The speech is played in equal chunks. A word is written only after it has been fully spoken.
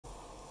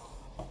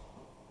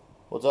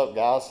What's up,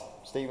 guys?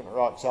 Steven at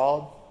Rock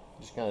Solid.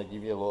 Just going to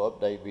give you a little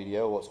update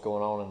video of what's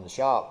going on in the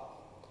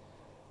shop.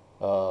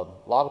 A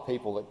lot of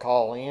people that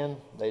call in,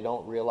 they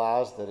don't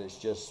realize that it's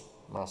just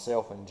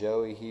myself and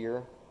Joey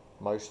here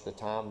most of the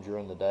time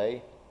during the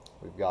day.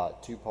 We've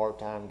got two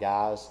part-time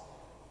guys.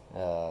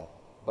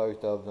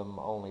 Both of them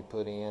only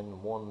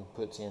one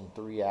puts in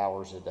 3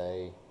 hours a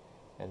day,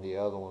 and the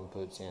other one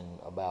puts in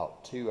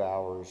about 2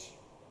 hours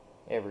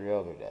every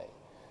other day.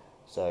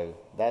 So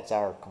that's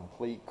our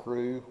complete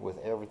crew with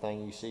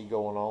everything you see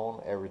going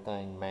on,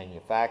 everything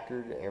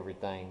manufactured,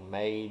 everything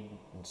made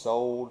and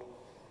sold,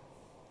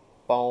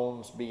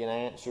 phones being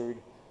answered,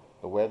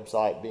 the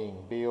website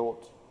being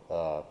built,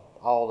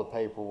 all the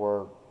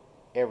paperwork,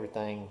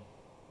 everything.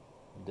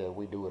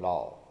 We do it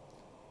all.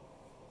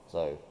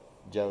 So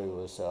Joey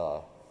was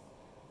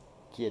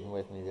kidding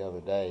with me the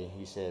other day.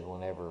 He said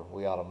whenever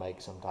we ought to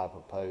make some type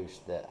of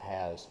post that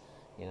has,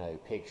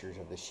 pictures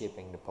of the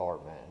shipping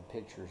department and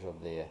pictures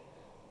of the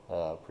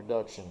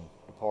production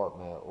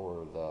department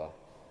or the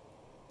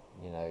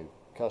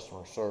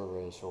customer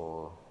service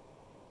or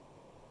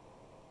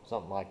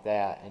something like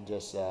that, and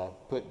just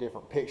put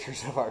different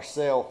pictures of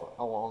ourselves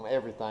on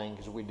everything,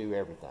 because we do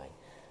everything.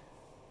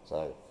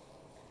 So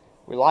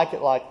we like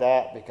it like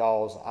that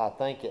because I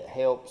think it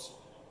helps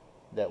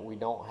that we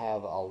don't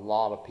have a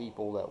lot of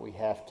people that we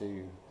have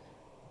to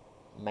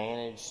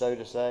manage, so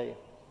to say.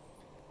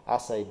 I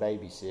say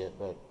babysit,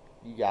 but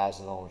you guys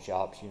that own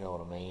shops, you know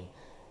what I mean.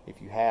 If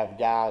you have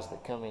guys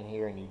that come in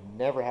here and you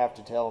never have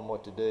to tell them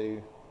what to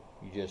do,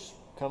 you just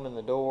come in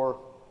the door,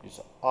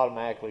 just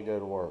automatically go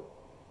to work.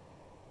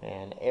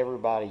 And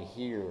everybody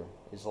here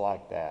is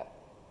like that.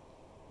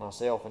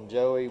 Myself and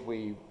Joey,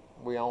 we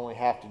only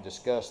have to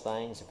discuss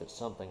things if it's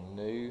something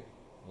new,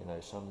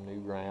 some new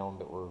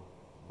ground that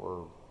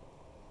we're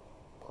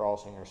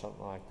crossing or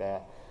something like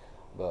that.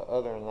 But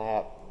other than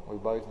that, we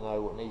both know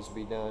what needs to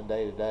be done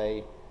day to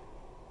day.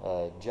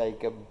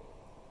 Jacob,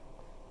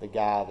 the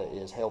guy that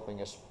is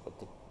helping us with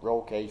the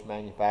roll cage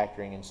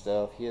manufacturing and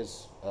stuff,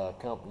 his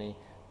company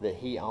that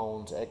he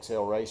owns,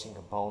 XL Racing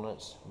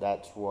Components,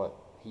 that's what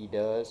he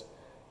does.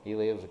 He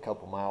lives a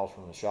couple miles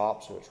from the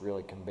shop, so it's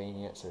really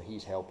convenient. So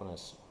he's helping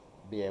us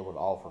be able to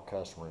offer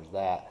customers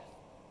that.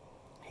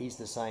 He's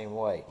the same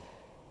way.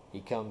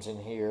 He comes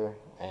in here,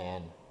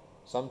 and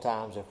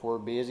sometimes if we're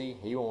busy,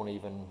 he won't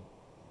even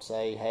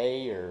say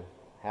hey or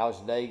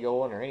how's the day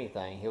going or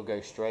anything. He'll go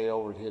straight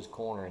over to his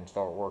corner and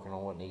start working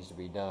on what needs to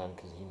be done,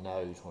 because he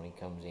knows when he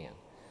comes in.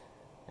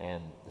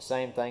 And the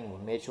same thing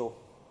with Mitchell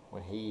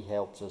when he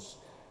helps us,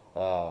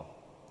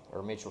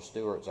 or Mitchell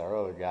Stewart's our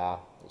other guy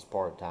that's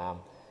part-time.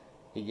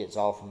 He gets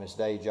off from his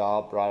day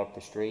job right up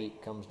the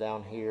street, comes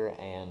down here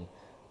and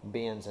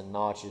bends and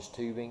notches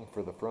tubing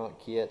for the front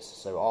kits.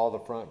 So all the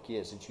front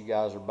kits that you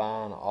guys are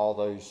buying, all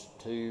those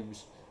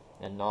tubes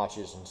and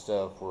notches and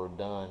stuff were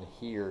done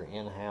here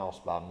in-house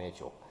by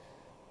Mitchell.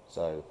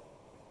 So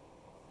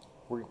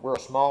we're a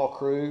small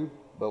crew,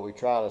 but we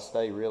try to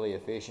stay really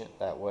efficient.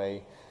 That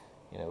way,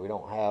 we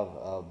don't have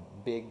a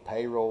big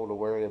payroll to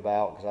worry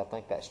about, because I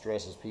think that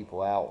stresses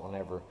people out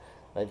whenever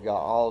they've got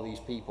all these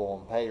people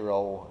on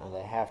payroll and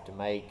they have to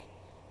make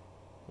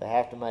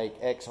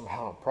X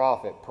amount of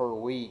profit per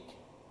week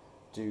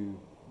to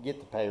get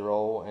the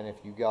payroll. And if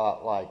you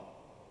got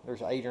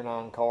there's 8 or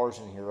 9 cars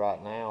in here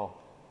right now,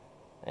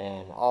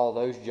 and all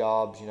those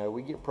jobs,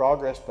 we get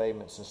progress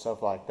payments and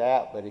stuff like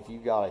that, but if you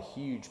got a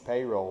huge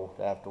payroll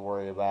to have to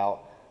worry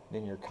about,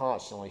 then you're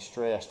constantly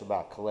stressed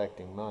about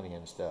collecting money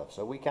and stuff.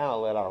 So we kind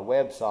of let our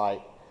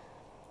website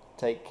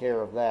take care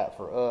of that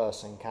for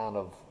us and kind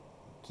of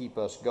keep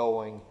us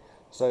going.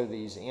 So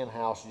these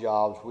in-house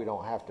jobs, we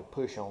don't have to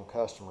push on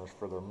customers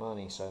for their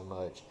money so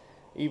much,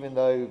 even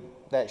though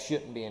that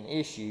shouldn't be an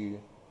issue.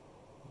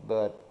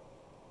 But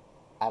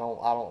I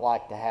don't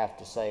like to have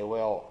to say,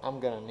 well, I'm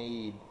going to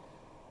need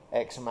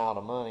X amount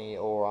of money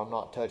or I'm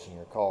not touching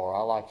your car.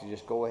 I like to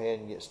just go ahead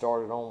and get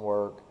started on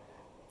work,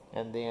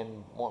 and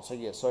then once I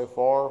get so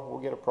far, we'll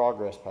get a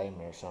progress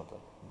payment or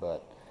something.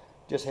 But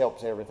just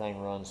helps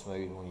everything run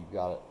smooth when you've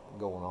got it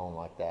going on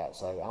like that.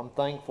 So I'm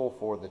thankful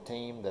for the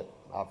team that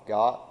I've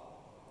got.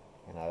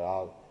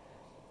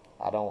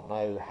 I don't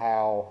know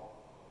how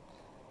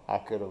I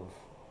could have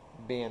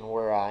been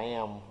where I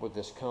am with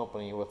this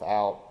company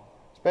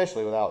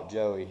especially without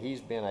Joey. He's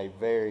been a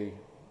very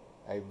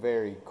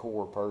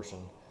core person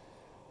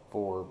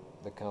for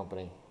the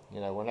company.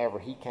 Whenever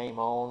he came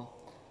on,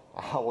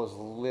 I was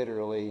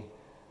literally,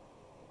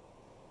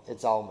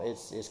 it's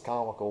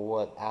comical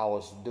what I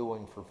was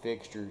doing for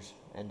fixtures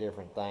and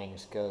different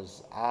things,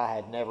 because I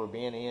had never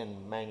been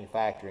in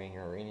manufacturing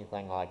or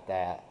anything like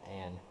that,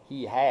 and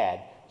he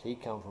had. So he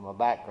come from a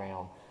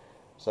background,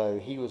 so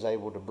he was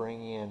able to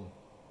bring in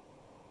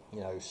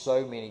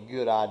so many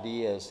good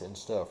ideas and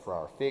stuff for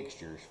our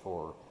fixtures,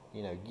 for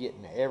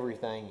getting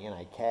everything in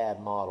a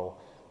CAD model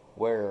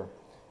where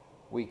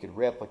we could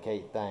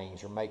replicate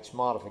things or make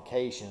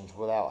modifications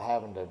without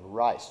having to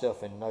write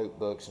stuff in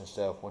notebooks and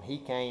stuff. When he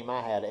came,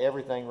 I had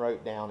everything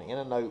wrote down in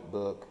a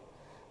notebook.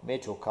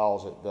 Mitchell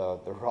calls it the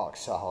Rock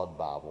Solid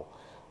Bible.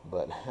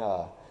 But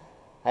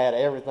I had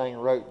everything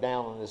wrote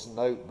down in this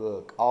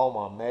notebook,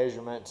 all my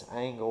measurements,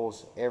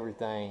 angles,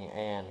 everything,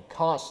 and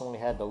constantly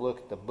had to look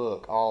at the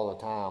book all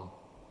the time.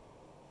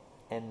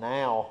 And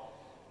now,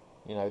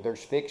 you know,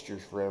 there's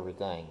fixtures for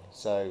everything.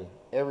 So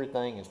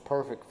everything is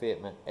perfect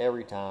fitment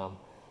every time,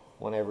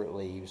 whenever it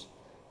leaves.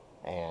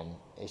 And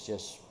it's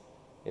just,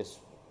 it's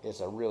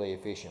a really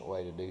efficient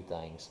way to do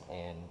things.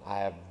 And I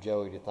have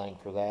Joey to thank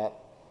for that.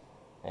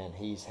 And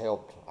he's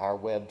helped our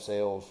web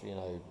sales, you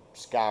know,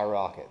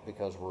 skyrocket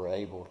because we're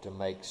able to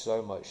make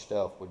so much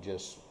stuff with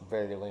just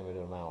very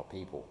limited amount of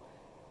people.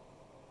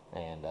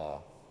 And,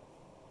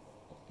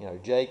 you know,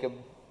 Jacob,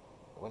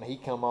 when he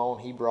come on,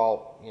 he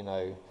brought, you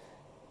know,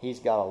 he's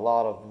got a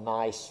lot of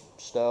nice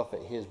stuff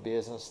at his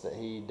business that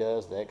he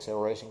does, the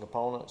acceleration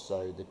components.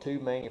 So the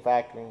tube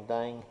manufacturing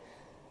thing,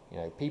 you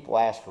know, people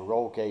ask for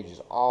roll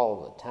cages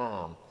all the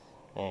time.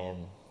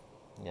 And,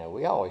 you know,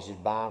 we always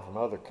just buy them from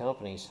other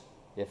companies.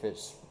 If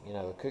it's, you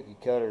know, a cookie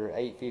cutter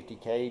 850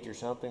 cage or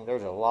something,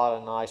 there's a lot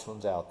of nice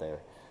ones out there.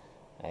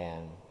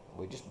 And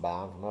we just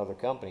buy them from other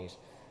companies.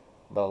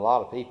 But a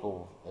lot of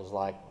people is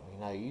like, you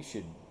know, you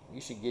should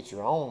get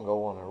your own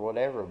going or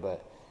whatever,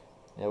 but,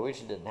 you know, we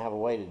just didn't have a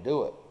way to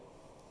do it.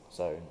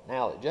 So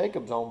now that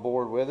Jacob's on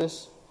board with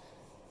us,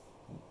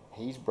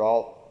 he's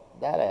brought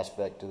that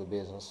aspect to the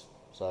business.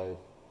 So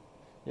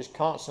just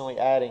constantly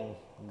adding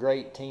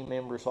great team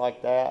members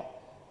like that,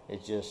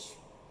 it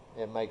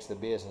makes the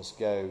business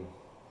go,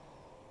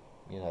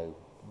 you know,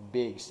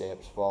 big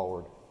steps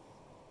forward.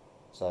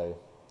 So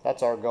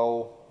that's our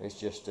goal. It's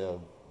just, you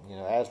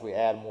know, as we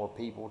add more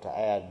people, to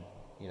add,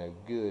 you know,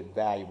 good,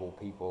 valuable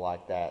people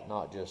like that,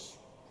 not just,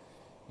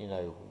 you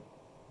know,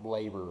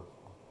 labor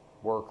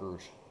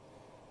workers,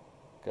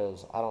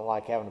 because I don't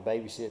like having to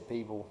babysit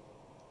people,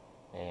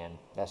 and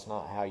that's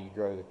not how you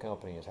grow the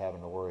company, is having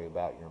to worry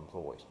about your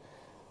employees.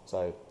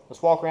 So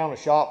let's walk around the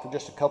shop for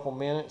just a couple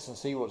minutes and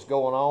see what's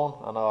going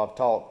on. I know I've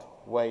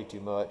talked way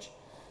too much,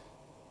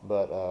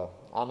 but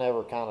I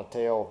never kind of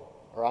tell,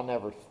 or I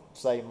never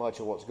say much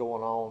of what's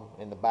going on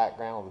in the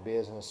background of the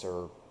business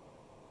or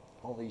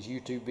on these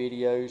YouTube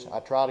videos.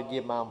 I try to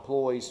give my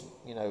employees,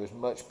 you know, as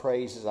much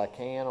praise as I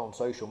can on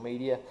social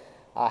media.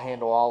 I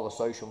handle all the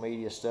social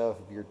media stuff.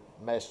 If you're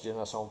messaging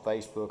us on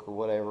Facebook or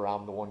whatever,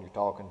 I'm the one you're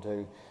talking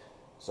to.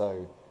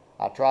 So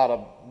I try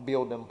to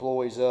build the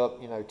employees up,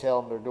 you know,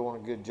 tell them they're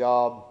doing a good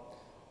job.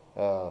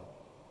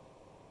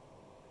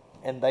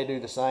 And they do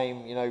the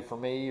same, you know, for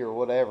me or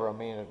whatever. I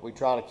mean, we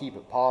try to keep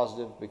it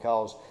positive,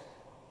 because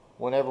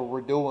whenever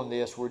we're doing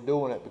this, we're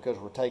doing it because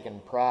we're taking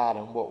pride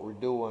in what we're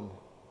doing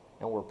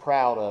and we're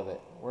proud of it.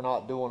 We're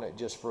not doing it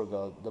just for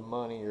the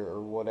money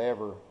or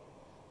whatever,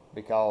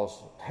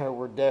 because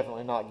we're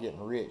definitely not getting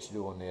rich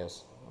doing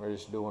this. We're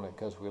just doing it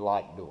because we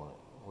like doing it.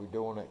 We're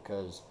doing it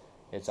because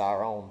it's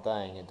our own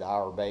thing. It's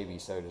our baby,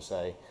 so to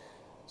say.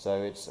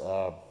 So it's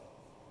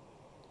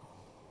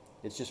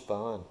just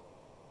fun.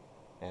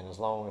 And as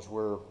long as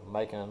we're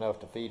making enough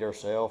to feed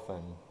ourselves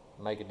and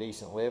make a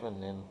decent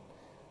living, then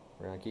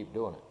we're going to keep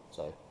doing it.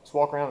 So let's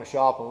walk around the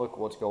shop and look at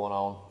what's going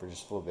on for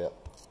just a little bit.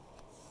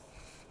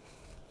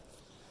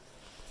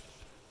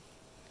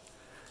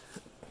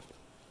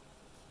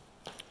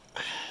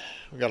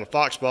 We got a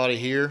Fox body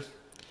here,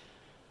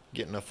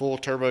 getting a full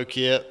turbo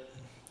kit.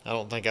 I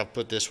don't think I've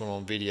put this one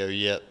on video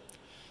yet,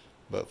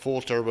 but full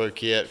turbo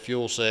kit,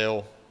 fuel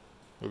cell.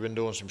 We've been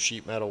doing some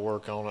sheet metal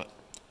work on it.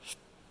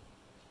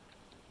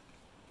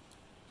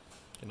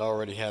 It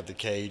already had the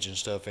cage and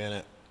stuff in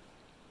it.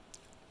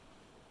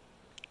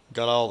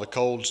 Got all the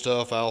cold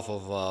stuff off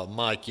of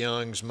Mike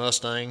Young's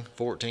Mustang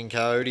 14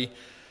 Coyote,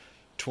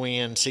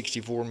 twin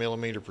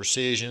 64mm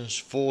precisions,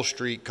 full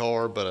street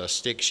car, but a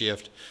stick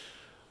shift.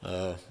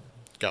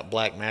 Got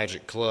Black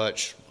Magic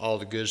clutch, all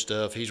the good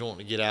stuff. He's wanting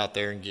to get out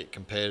there and get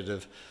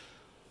competitive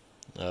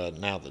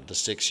now that the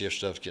stick shift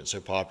stuff's getting so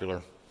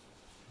popular.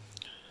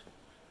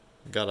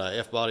 Got a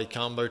F-body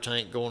combo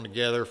tank going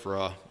together for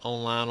a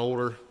online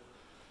order.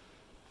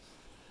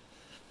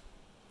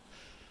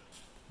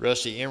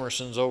 Rusty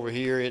Emerson's over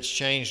here. It's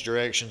changed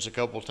directions a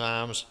couple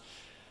times,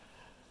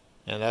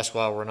 and that's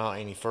why we're not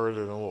any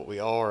further than what we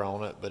are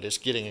on it, but it's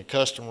getting a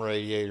custom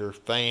radiator,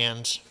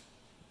 fans,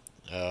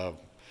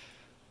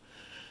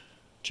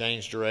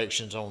 changed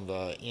directions on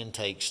the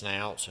intake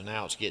snout, so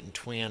now it's getting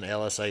twin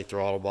LSA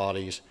throttle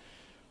bodies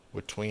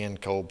with twin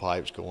cold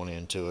pipes going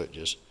into it.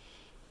 Just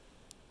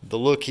the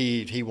look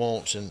he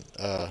wants in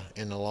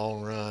the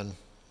long run,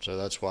 so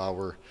that's why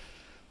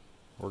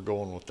we're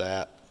going with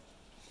that.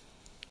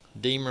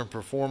 Demon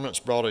Performance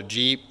brought a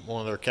Jeep, one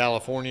of their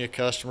California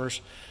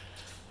customers.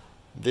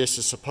 This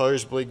is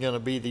supposedly going to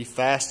be the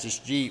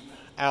fastest Jeep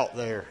out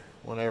there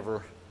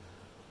whenever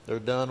they're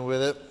done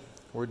with it.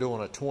 We're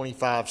doing a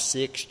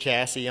 25/6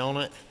 chassis on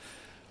it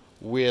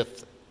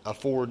with a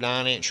 4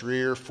 9-inch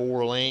rear,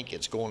 4-link.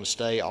 It's going to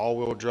stay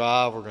all-wheel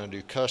drive. We're going to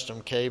do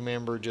custom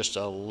K-member, just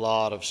a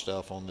lot of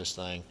stuff on this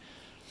thing.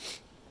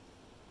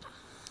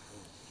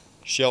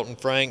 Shelton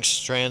Franks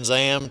Trans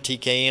Am,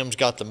 TKM's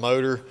got the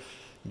motor,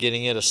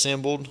 getting it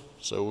assembled,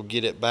 so we'll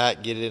get it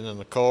back, get it in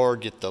the car,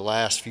 get the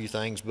last few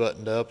things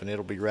buttoned up, and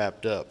it'll be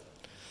wrapped up.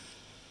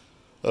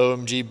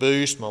 OMG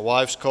Boost, my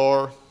wife's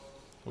car.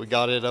 We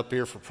got it up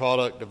here for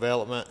product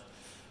development.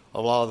 A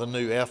lot of the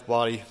new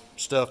F-body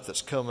stuff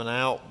that's coming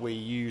out, we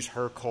use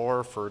her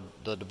car for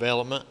the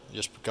development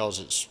just because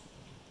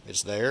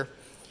it's there.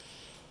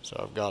 So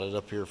I've got it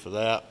up here for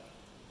that.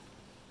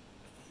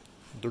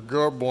 The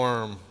grub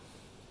worm,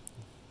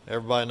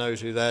 everybody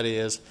knows who that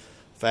is.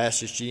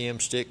 Fastest GM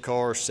stick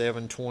car,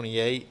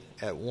 728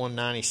 at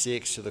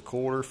 196 to the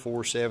quarter,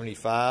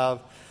 475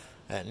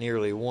 at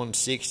nearly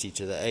 160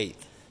 to the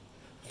eighth.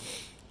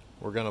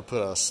 We're going to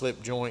put a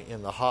slip joint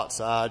in the hot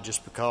side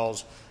just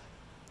because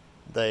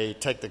they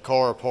take the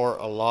car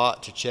apart a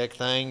lot to check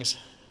things,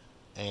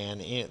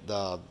 and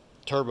the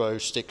turbo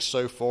sticks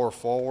so far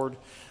forward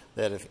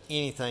that if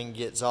anything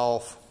gets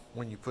off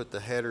when you put the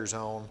headers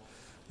on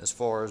as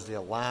far as the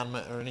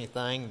alignment or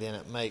anything, then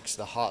it makes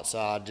the hot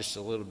side just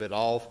a little bit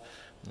off,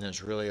 and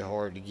it's really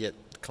hard to get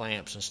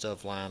clamps and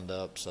stuff lined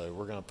up. So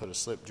we're going to put a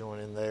slip joint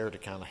in there to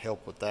kind of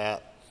help with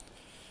that,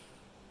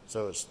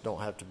 so it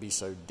don't have to be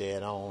so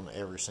dead on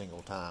every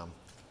single time.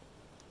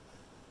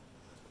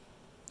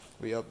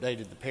 We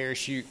updated the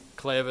parachute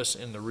clevis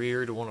in the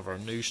rear to one of our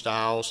new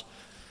styles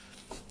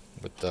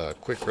with the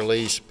quick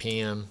release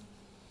pin and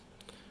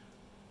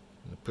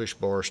the push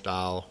bar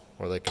style,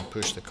 where they can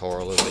push the car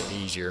a little bit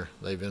easier.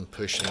 They've been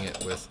pushing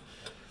it with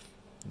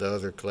the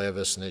other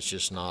clevis and it's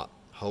just not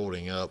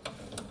holding up.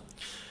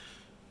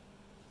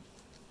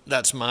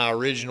 That's my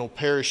original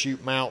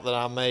parachute mount that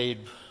I made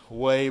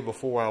way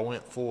before I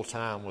went full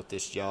time with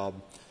this job.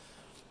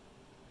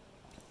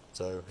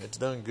 So it's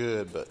done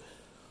good, but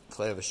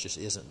clevis just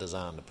isn't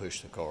designed to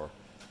push the car.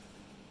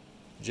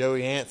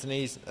 Joey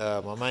Anthony's,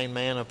 my main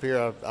man up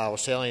here, I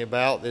was telling you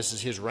about. This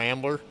is his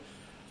Rambler.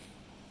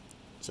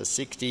 It's a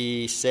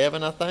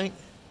 67, I think.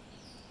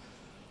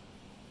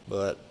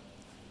 But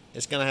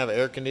it's going to have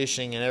air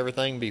conditioning and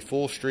everything, be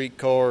full street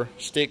car,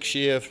 stick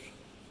shift,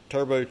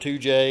 turbo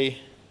 2J.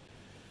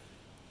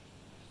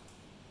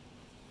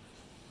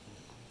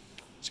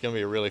 It's going to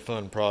be a really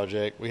fun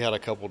project. We had a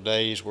couple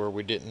days where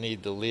we didn't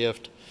need the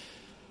lift.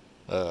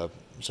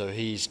 So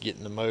he's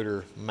getting the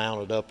motor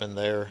mounted up in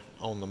there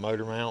on the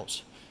motor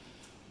mounts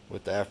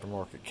with the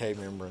aftermarket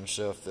K-member and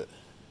stuff that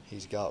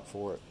he's got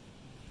for it.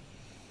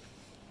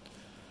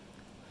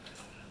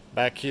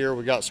 Back here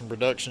we got some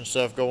production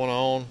stuff going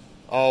on.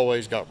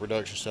 Always got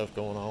production stuff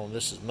going on.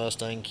 This is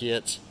Mustang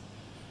kits.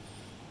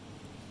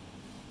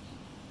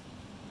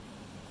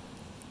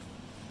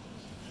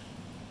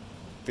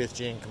 Fifth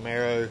gen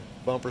Camaro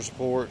bumper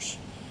supports,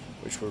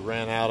 which we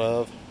ran out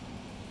of.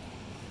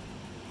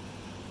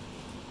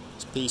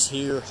 This piece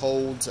here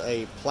holds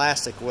a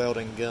plastic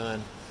welding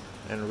gun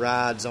and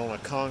rides on a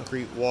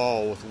concrete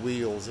wall with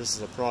wheels. This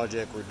is a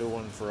project we're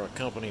doing for a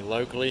company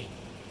locally.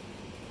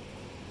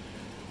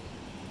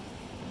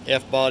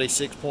 F-body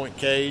 6-point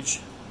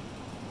cage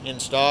in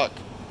stock.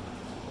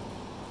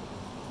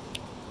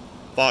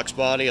 Fox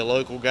body, a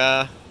local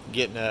guy,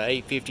 getting a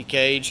 850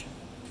 cage.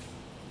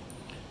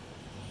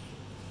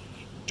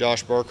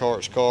 Josh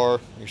Burkhart's car,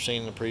 you've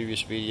seen in the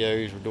previous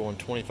videos, we're doing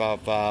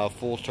 25.5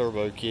 full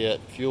turbo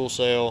kit, fuel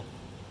cell,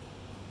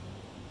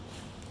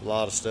 a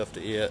lot of stuff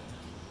to it.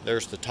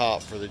 There's the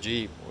top for the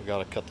Jeep. We got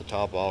to cut the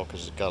top off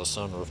because it's got a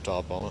sunroof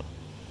top on it.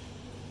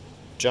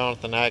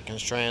 Jonathan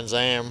Atkins Trans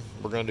Am,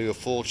 we're going to do a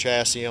full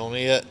chassis on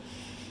it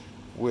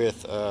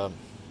with,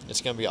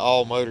 it's going to be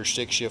all motor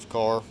stick shift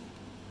car.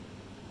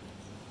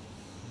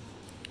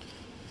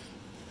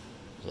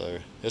 So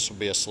this will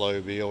be a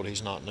slow build.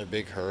 He's not in a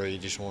big hurry. He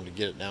just wanted to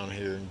get it down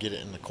here and get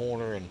it in the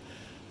corner, and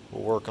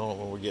we'll work on it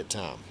when we get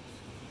time.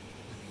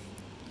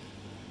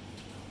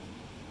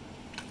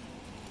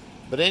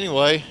 But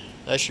anyway,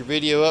 that's your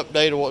video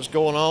update of what's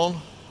going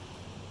on.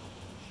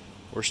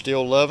 We're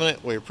still loving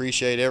it. We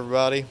appreciate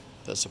everybody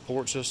that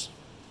supports us,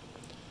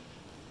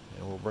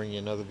 and we'll bring you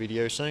another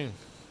video soon.